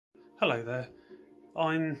Hello there.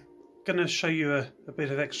 I'm going to show you a bit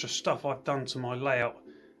of extra stuff I've done to my layout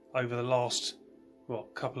over the last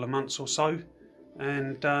couple of months or so,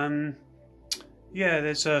 and yeah,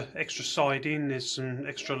 there's extra siding, there's some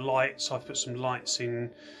extra lights. I've put some lights in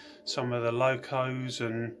some of the locos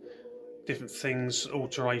and different things,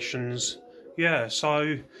 alterations. Yeah,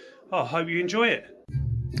 so I hope you enjoy it.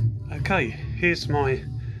 Okay, here's my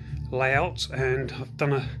layout, and I've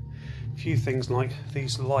done a few things like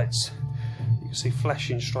these lights you can see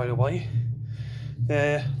flashing straight away.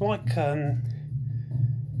 They're like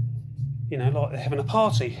you know, like they're having a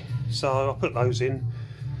party, so I put those in.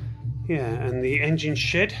 Yeah, and the engine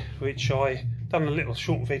shed, which I done a little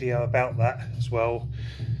short video about that as well,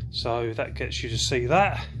 so that gets you to see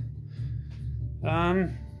that.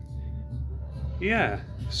 Yeah,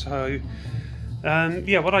 so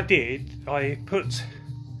yeah, what I did, I put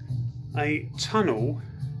a tunnel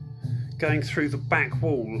going through the back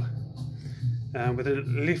wall with a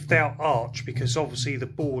lift out arch, because obviously the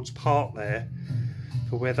board's part there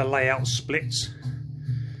for where the layout splits.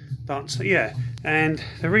 But yeah, and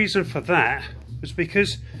the reason for that was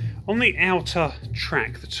because on the outer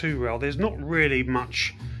track, the two rail, there's not really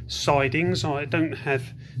much sidings. I don't have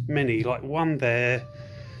many, like one there,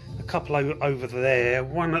 a couple over there,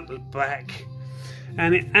 one at the back,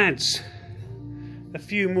 and it adds a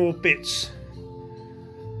few more bits,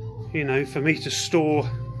 you know, for me to store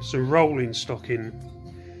some rolling stock in.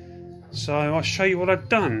 So I'll show you what I've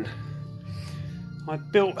done. I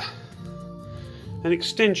built an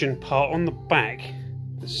extension part on the back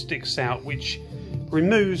that sticks out, which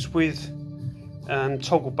removes with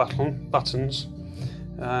toggle buttons,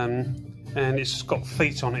 and it's got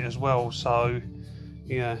feet on it as well, so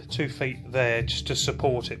yeah, 2 feet there just to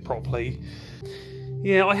support it properly.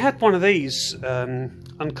 Yeah, I had one of these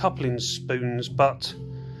uncoupling spoons, but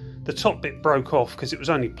the top bit broke off because it was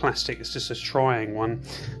only plastic. It's just a trying one,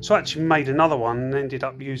 so I actually made another one and ended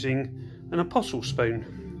up using an apostle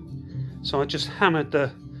spoon. So I just hammered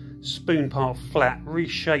the spoon part flat,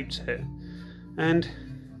 reshaped it, and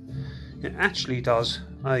it actually does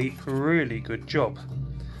a really good job.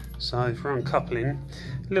 So for uncoupling,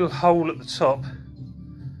 a little hole at the top,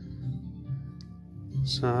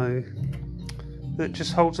 so that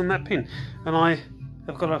just holds on that pin. And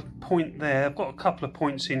I've got a point there. I've got a couple of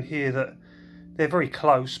points in here that they're very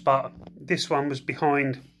close, but this one was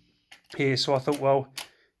behind here, so I thought, well,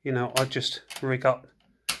 you know, I'd just rig up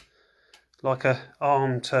like a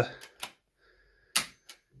arm to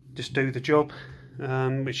just do the job,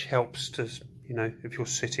 which helps to, you know, if you're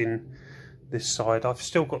sitting this side. I've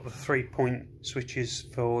still got the 3-point switches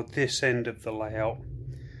for this end of the layout,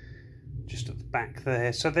 just at the back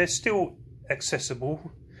there, so they're still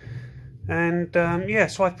accessible. And yeah,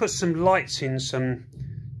 so I put some lights in, some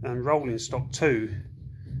rolling stock too,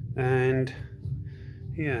 and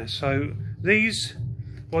yeah, so these,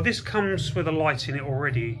 well, this comes with a light in it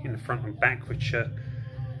already in the front and back, which are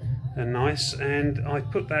nice, and I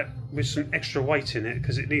put that with some extra weight in it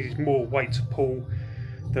because it needed more weight to pull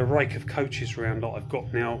the rake of coaches around that I've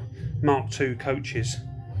got now, Mark II coaches,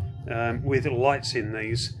 with lights in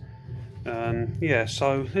these. Yeah,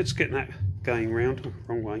 so let's get that going round. Oh,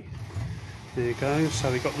 wrong way. There you go.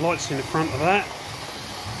 So we've got lights in the front of that,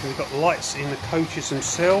 and we've got lights in the coaches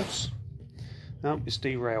themselves. Oh, it's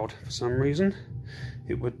derailed for some reason.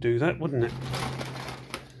 It would do that, wouldn't it?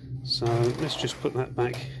 So let's just put that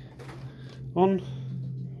back on.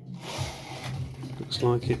 Looks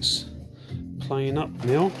like it's playing up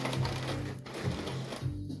now,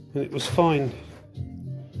 and it was fine.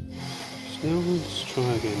 Now let's try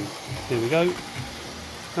again. There we go.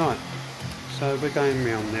 Right, so we're going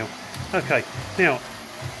round now. Okay, now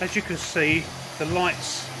as you can see, the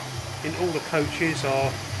lights in all the coaches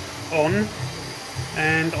are on,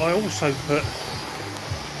 and I also put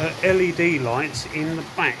LED lights in the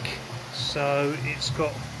back, so it's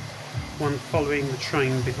got one following the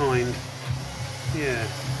train behind. Yeah,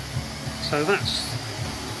 so that's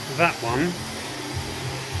that one.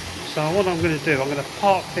 So what I'm going to do, I'm going to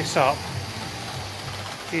park this up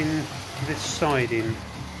in this siding,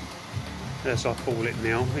 as I call it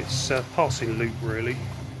now. It's a passing loop really.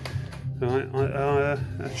 Right,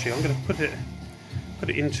 actually I'm going to put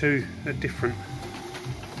it into a different.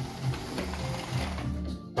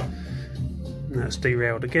 That's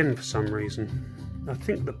derailed again for some reason. I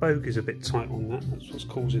think the bogey's a bit tight on that. That's what's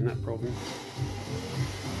causing that problem.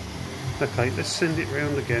 Okay, let's send it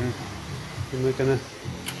round again, and we're going to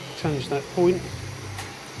change that point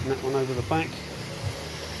and that one over the back,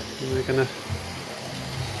 and we're going to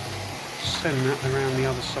send that around the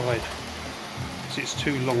other side because it's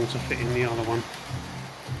too long to fit in the other one.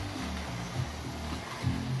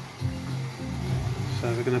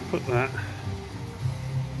 So we're going to put that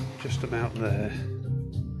just about there.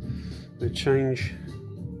 We'll change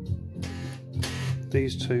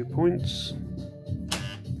these 2 points,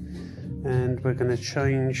 and we're going to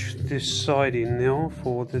change this siding now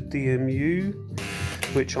for the DMU,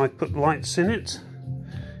 which I put lights in it.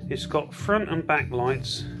 It's got front and back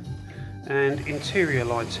lights and interior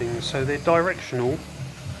lighting, so they're directional.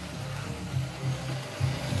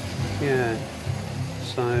 Yeah,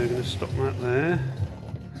 so we're going to stop that there,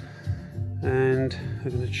 and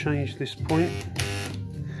we're going to change this point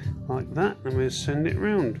like that, and we'll send it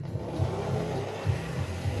round.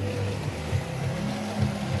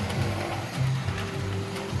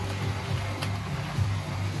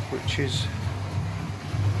 Which is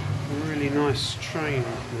a really nice train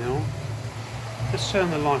now. Let's turn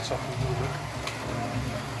the light off a little bit.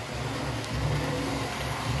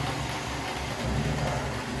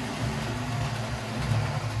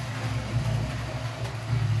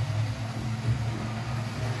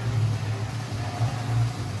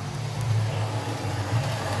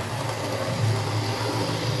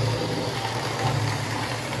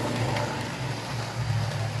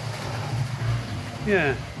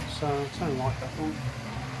 Yeah, so I'll turn the light back on.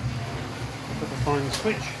 I've got to find the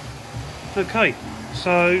switch. Okay,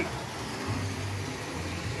 so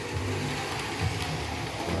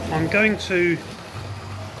I'm going to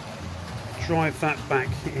drive that back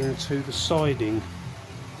into the siding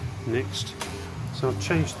next. So I've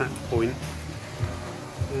changed that point,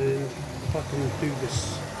 and if I can do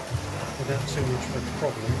this without too much of a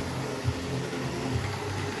problem.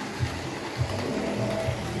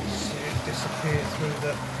 See it disappear through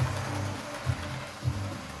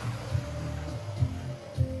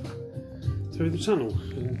the tunnel,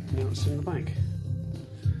 and now it's in the bank.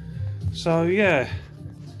 So yeah,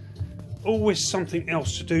 always something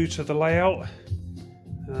else to do to the layout.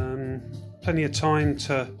 Plenty of time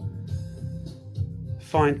to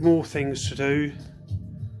find more things to do,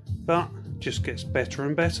 but just gets better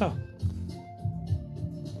and better.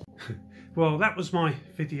 Well, that was my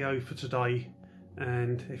video for today,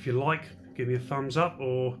 and if you like, give me a thumbs up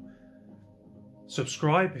or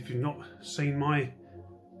subscribe if you've not seen my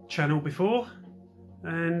channel before,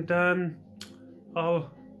 and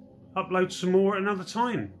I'll upload some more at another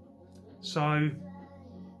time. So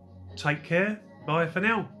take care, bye for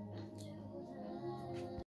now.